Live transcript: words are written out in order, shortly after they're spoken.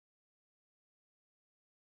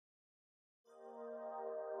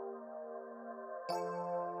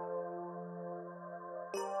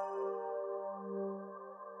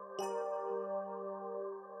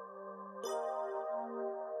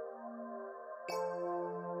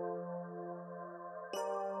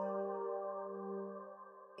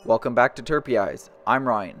Welcome back to Terpyhighs. I'm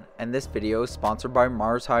Ryan, and this video is sponsored by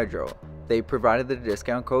Mars Hydro. They provided the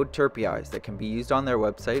discount code terpyhighs that can be used on their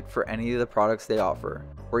website for any of the products they offer.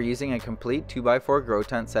 We're using a complete 2x4 grow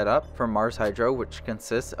tent setup from Mars Hydro, which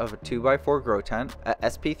consists of a 2x4 grow tent, a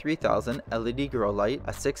SP3000 LED grow light,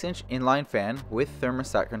 a 6-inch inline fan with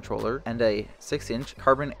thermostat controller, and a 6-inch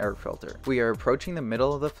carbon air filter. We are approaching the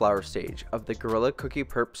middle of the flower stage of the Gorilla Cookie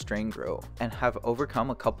Purp strain grow and have overcome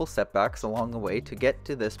a couple setbacks along the way to get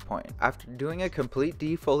to this point. After doing a complete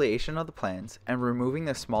defoliation of the plants and removing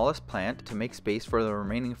the smallest plant to make space for the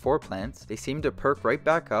remaining 4 plants, they seem to perk right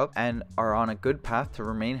back up and are on a good path to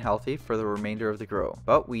remain healthy for the remainder of the grow.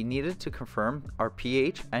 But we needed to confirm our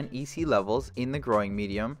pH and EC levels in the growing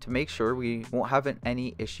medium to make sure we won't have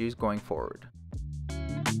any issues going forward.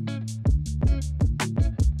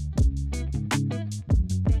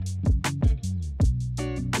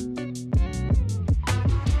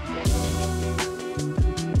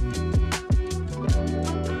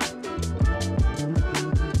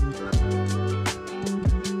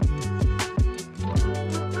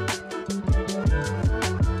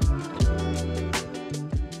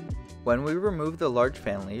 When we removed the large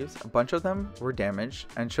fan leaves, a bunch of them were damaged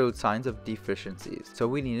and showed signs of deficiencies, so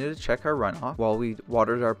we needed to check our runoff while we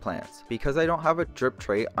watered our plants. Because I don't have a drip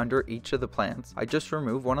tray under each of the plants, I just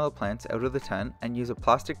remove one of the plants out of the tent and use a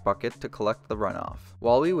plastic bucket to collect the runoff.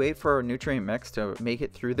 While we wait for our nutrient mix to make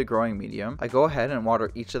it through the growing medium, I go ahead and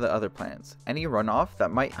water each of the other plants. Any runoff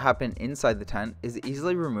that might happen inside the tent is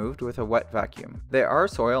easily removed with a wet vacuum. There are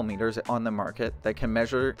soil meters on the market that can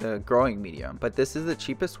measure the growing medium, but this is the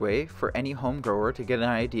cheapest way for any home grower to get an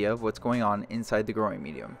idea of what's going on inside the growing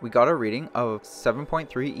medium. We got a reading of 7.3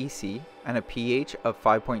 EC and a pH of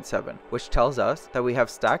 5.7, which tells us that we have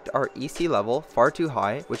stacked our EC level far too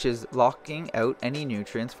high, which is locking out any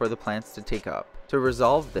nutrients for the plants to take up. To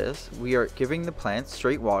resolve this, we are giving the plants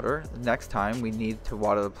straight water the next time we need to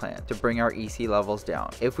water the plant to bring our EC levels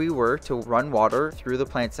down. If we were to run water through the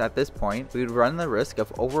plants at this point, we would run the risk of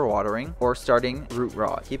overwatering or starting root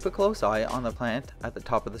rot. Keep a close eye on the plant at the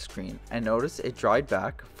top of the screen and notice it dried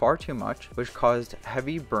back far too much, which caused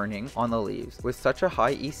heavy burning on the leaves. With such a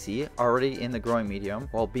high EC already in the growing medium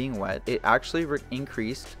while being wet, it actually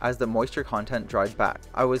increased as the moisture content dried back.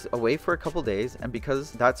 I was away for a couple days, and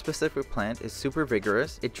because that specific plant is super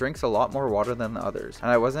vigorous, it drinks a lot more water than the others, and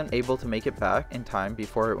I wasn't able to make it back in time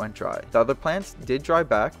before it went dry. The other plants did dry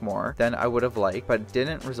back more than I would have liked, but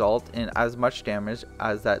didn't result in as much damage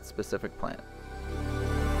as that specific plant.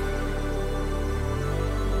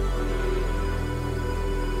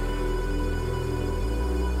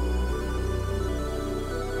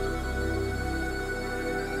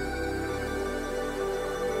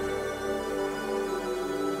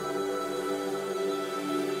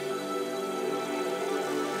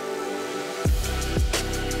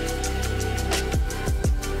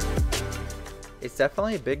 It's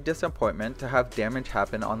definitely a big disappointment to have damage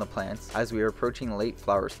happen on the plants as we are approaching late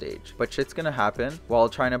flower stage, but shit's gonna happen while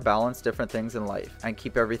trying to balance different things in life and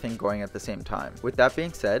keep everything going at the same time. With that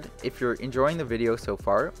being said, if you're enjoying the video so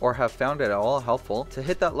far or have found it at all helpful, to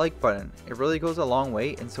hit that like button. It really goes a long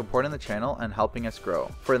way in supporting the channel and helping us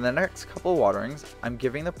grow. For the next couple waterings, I'm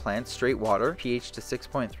giving the plants straight water, pH to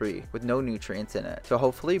 6.3 with no nutrients in it, to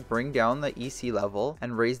hopefully bring down the EC level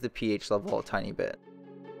and raise the pH level a tiny bit.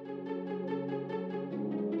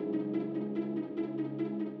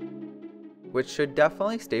 Which should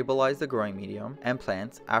definitely stabilize the growing medium and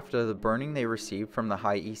plants after the burning they received from the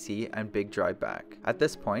high EC and big dry back. At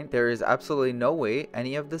this point, there is absolutely no way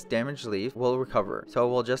any of this damaged leaf will recover, so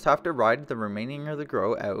we'll just have to ride the remaining of the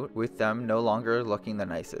grow out with them no longer looking the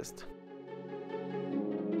nicest.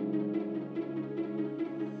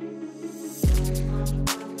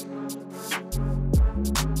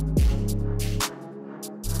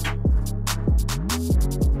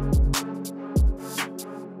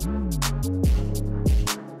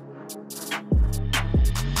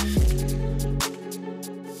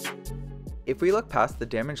 If we look past the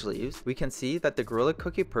damaged leaves, we can see that the Gorilla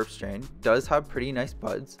Cookie Purp strain does have pretty nice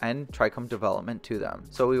buds and trichome development to them.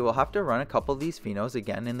 So we will have to run a couple of these phenos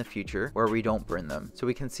again in the future where we don't burn them, so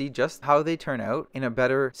we can see just how they turn out in a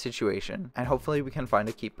better situation, and hopefully we can find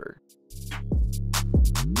a keeper.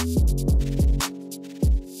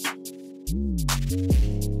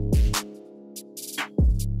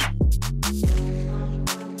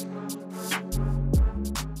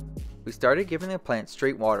 We We started giving the plant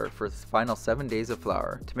straight water for the final 7 days of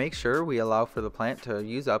flower to make sure we allow for the plant to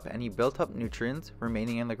use up any built up nutrients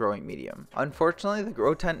remaining in the growing medium. Unfortunately, the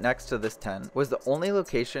grow tent next to this tent was the only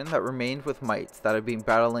location that remained with mites that had been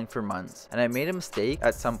battling for months, and I made a mistake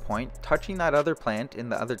at some point touching that other plant in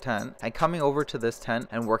the other tent and coming over to this tent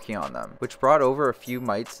and working on them, which brought over a few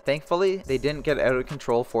mites. Thankfully, they didn't get out of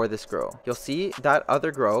control for this grow. You'll see that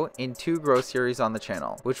other grow in 2 grow series on the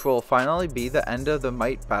channel, which will finally be the end of the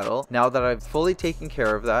mite battle now that I've fully taken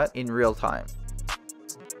care of that in real time.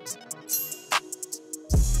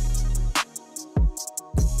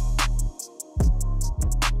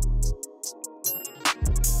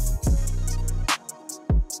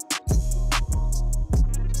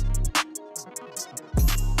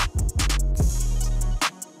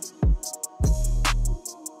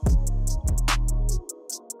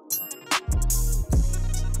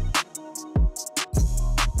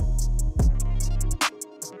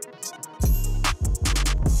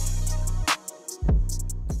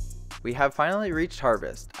 We have finally reached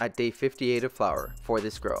harvest at day 58 of flower for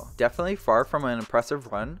this grow. Definitely far from an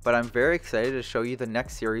impressive run, but I'm very excited to show you the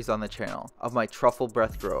next series on the channel of my truffle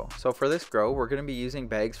breath grow. So for this grow, we're going to be using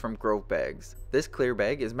bags from Grove Bags. This clear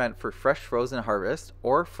bag is meant for fresh frozen harvest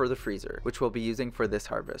or for the freezer, which we'll be using for this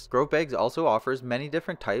harvest. Grove Bags also offers many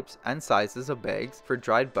different types and sizes of bags for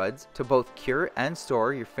dried buds to both cure and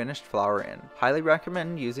store your finished flower in. Highly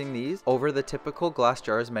recommend using these over the typical glass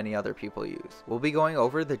jars many other people use. We'll be going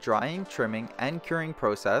over the drying, trimming, and curing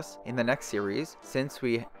process in the next series since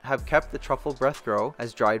we have kept the truffle breath grow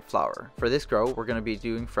as dried flower. For this grow, we're going to be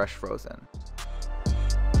doing fresh frozen.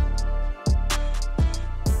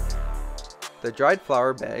 The dried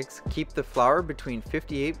flower bags keep the flower between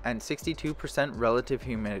 58 and 62% relative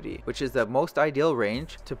humidity, which is the most ideal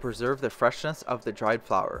range to preserve the freshness of the dried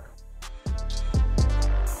flower.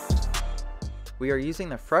 We are using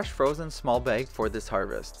the fresh frozen small bag for this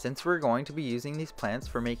harvest. Since we're going to be using these plants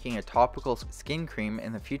for making a topical skin cream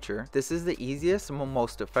in the future, this is the easiest and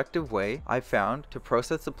most effective way I've found to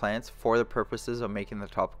process the plants for the purposes of making the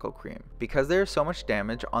topical cream. Because there's so much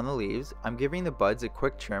damage on the leaves, I'm giving the buds a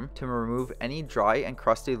quick trim to remove any dry and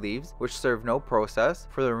crusty leaves which serve no process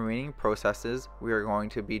for the remaining processes we are going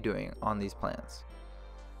to be doing on these plants.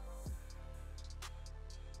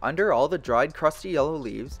 Under all the dried crusty yellow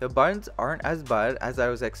leaves, the buds aren't as bad as I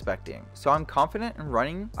was expecting, so I'm confident in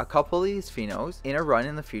running a couple of these phenos in a run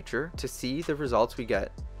in the future to see the results we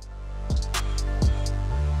get.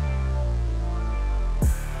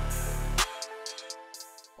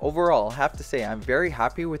 Overall, I have to say I'm very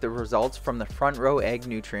happy with the results from the front row egg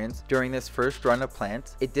nutrients during this first run of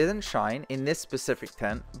plants. It didn't shine in this specific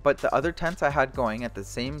tent, but the other tents I had going at the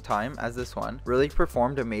same time as this one really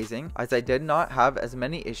performed amazing, as I did not have as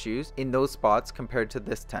many issues in those spots compared to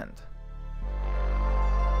this tent.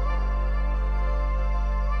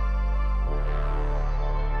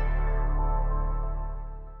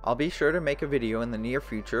 I'll be sure to make a video in the near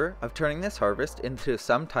future of turning this harvest into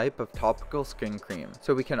some type of topical skin cream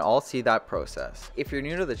so we can all see that process. If you're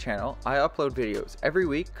new to the channel, I upload videos every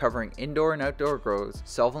week covering indoor and outdoor grows,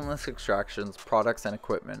 solventless extractions, products, and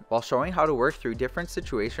equipment, while showing how to work through different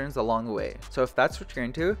situations along the way. So if that's what you're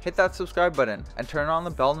into, hit that subscribe button and turn on the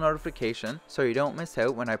bell notification so you don't miss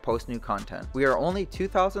out when I post new content. We are only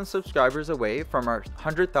 2,000 subscribers away from our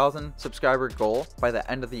 100,000 subscriber goal by the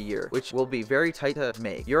end of the year, which will be very tight to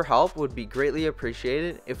make. Your help would be greatly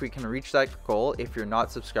appreciated if we can reach that goal if you're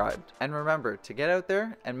not subscribed. And remember to get out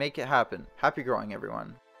there and make it happen. Happy growing,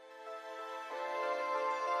 everyone.